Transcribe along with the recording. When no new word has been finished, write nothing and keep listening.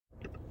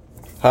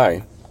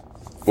Hi,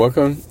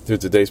 welcome to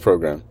today's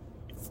program.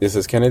 This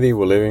is Kennedy.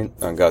 We're living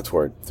on God's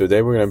Word.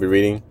 Today we're going to be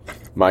reading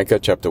Micha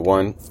Chapter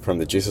 1 from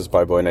the Jesus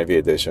Bible NIV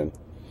edition.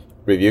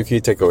 Review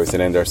key takeaways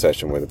and end our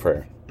session with a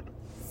prayer.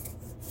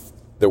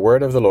 The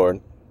word of the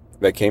Lord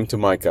that came to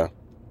Micha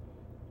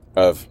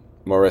of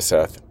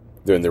Moreseth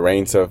during the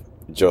reigns of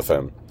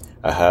Jotham,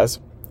 Ahaz,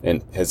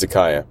 and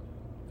Hezekiah,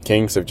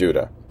 kings of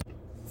Judah.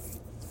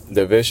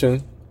 The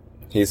vision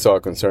he saw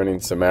concerning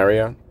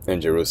Samaria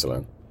and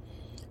Jerusalem.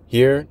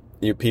 Hear,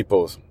 you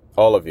peoples,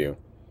 all of you,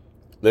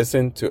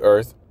 listen to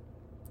earth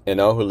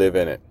and all who live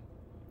in it,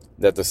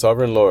 that the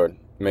sovereign Lord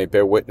may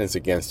bear witness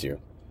against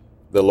you,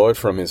 the Lord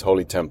from his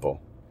holy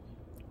temple.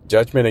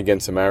 Judgment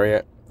against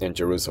Samaria and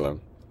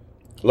Jerusalem.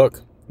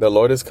 Look, the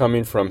Lord is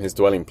coming from his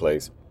dwelling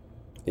place.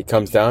 He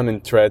comes down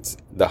and treads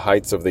the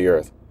heights of the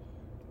earth.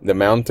 The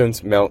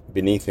mountains melt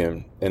beneath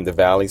him, and the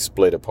valleys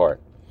split apart,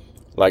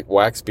 like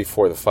wax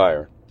before the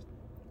fire,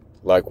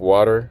 like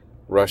water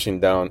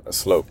rushing down a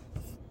slope.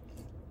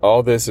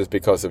 All this is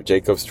because of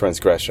Jacob's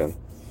transgression,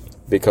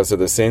 because of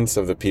the sins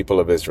of the people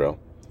of Israel.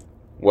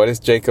 What is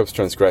Jacob's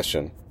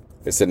transgression?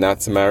 Is it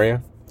not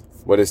Samaria?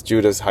 What is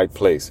Judah's high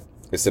place?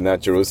 Is it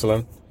not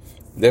Jerusalem?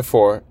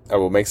 Therefore, I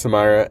will make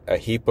Samaria a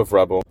heap of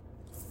rubble,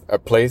 a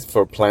place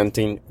for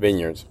planting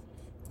vineyards.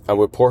 I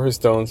will pour her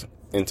stones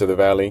into the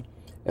valley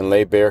and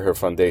lay bare her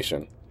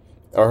foundation.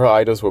 All her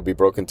idols will be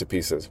broken to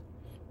pieces.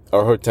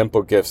 All her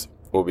temple gifts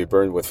will be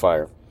burned with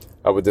fire.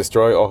 I will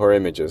destroy all her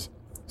images,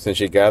 since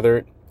she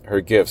gathered her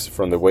gifts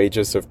from the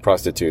wages of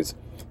prostitutes.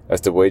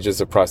 As the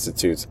wages of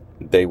prostitutes,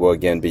 they will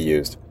again be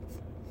used.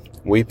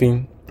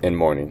 Weeping and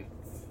mourning.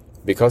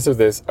 Because of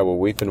this, I will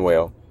weep and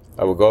wail.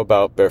 I will go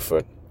about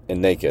barefoot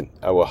and naked.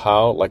 I will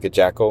howl like a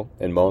jackal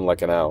and moan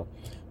like an owl.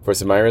 For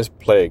Samaria's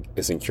plague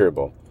is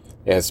incurable.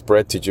 It has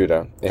spread to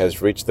Judah. It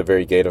has reached the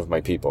very gate of my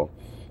people,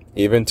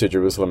 even to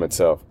Jerusalem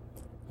itself.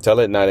 Tell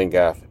it not in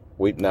Gath,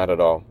 weep not at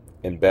all.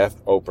 In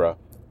Beth Oprah,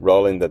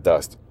 roll in the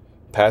dust.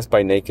 Pass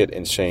by naked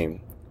in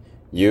shame.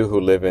 You who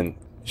live in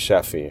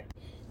Shaphir.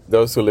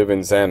 Those who live in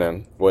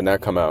Zanan will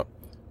not come out.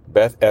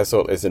 Beth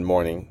Esel is in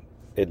mourning.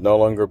 It no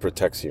longer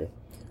protects you.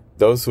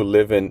 Those who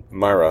live in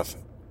Marath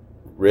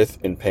writhe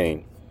in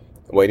pain,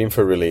 waiting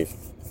for relief,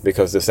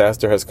 because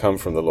disaster has come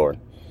from the Lord,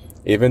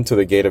 even to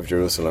the gate of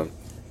Jerusalem.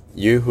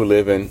 You who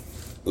live in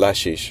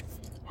Lachish,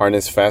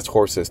 harness fast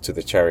horses to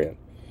the chariot.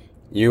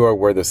 You are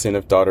where the sin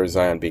of daughter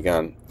Zion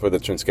began, for the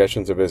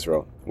transgressions of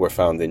Israel were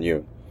found in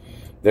you.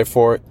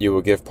 Therefore you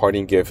will give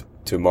parting gift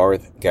to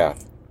Morith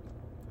Gath.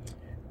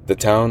 The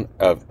town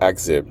of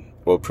Akzib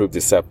will prove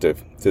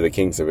deceptive to the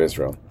kings of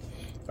Israel.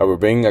 I will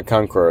bring a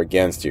conqueror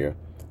against you,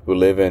 who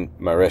live in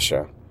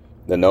Maresha.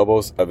 The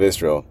nobles of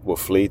Israel will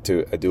flee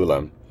to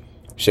Adullam.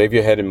 Shave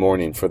your head in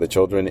mourning for the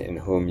children in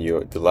whom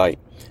you delight.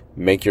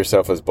 Make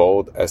yourself as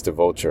bold as the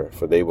vulture,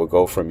 for they will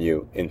go from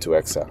you into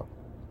exile.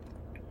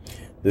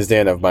 This is the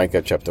end of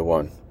Micha chapter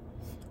 1.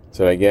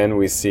 So again,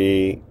 we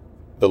see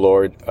the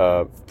Lord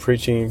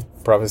preaching,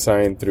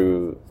 prophesying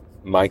through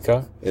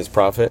Micha, his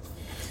prophet,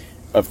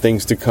 of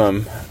things to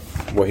come,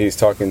 where he's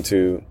talking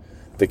to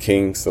the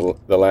kings,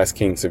 the last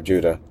kings of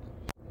Judah.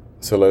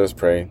 So let us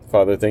pray.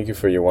 Father, thank you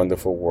for your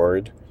wonderful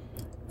word,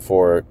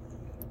 for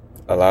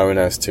allowing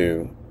us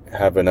to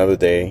have another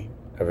day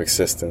of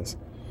existence,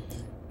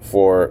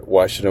 for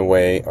washing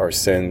away our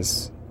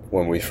sins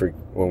when we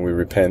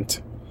repent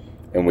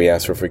and we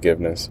ask for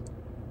forgiveness.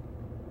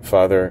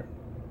 Father,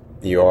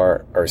 you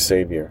are our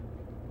Savior,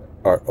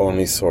 our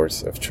only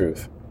source of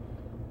truth.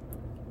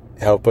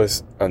 Help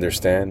us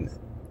understand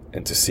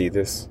and to see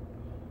this.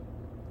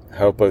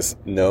 Help us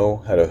know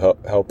how to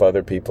help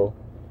other people.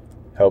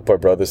 Help our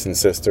brothers and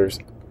sisters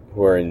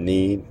who are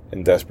in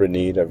desperate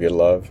need of your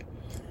love.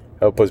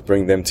 Help us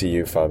bring them to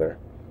you, Father.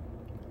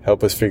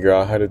 Help us figure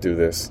out how to do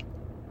this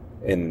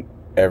in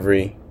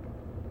every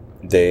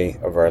day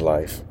of our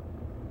life,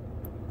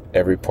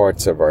 every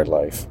parts of our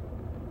life.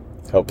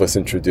 Help us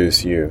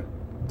introduce you,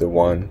 the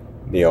one,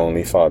 the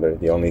only Father,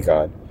 the only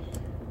God,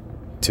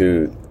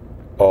 to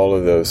all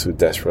of those who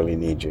desperately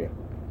need you,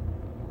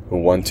 who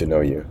want to know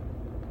you.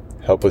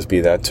 Help us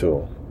be that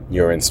tool,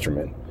 your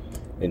instrument.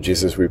 In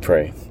Jesus we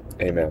pray.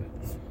 Amen.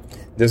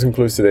 This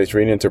concludes today's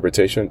reading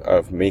interpretation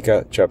of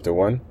Micha chapter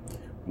 1.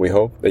 We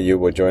hope that you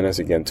will join us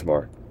again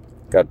tomorrow.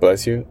 God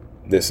bless you.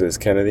 This is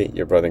Kennedy,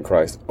 your brother in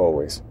Christ,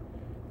 always.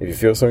 If you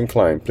feel so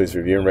inclined, please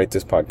review and rate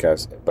this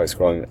podcast by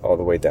scrolling all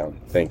the way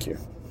down. Thank you.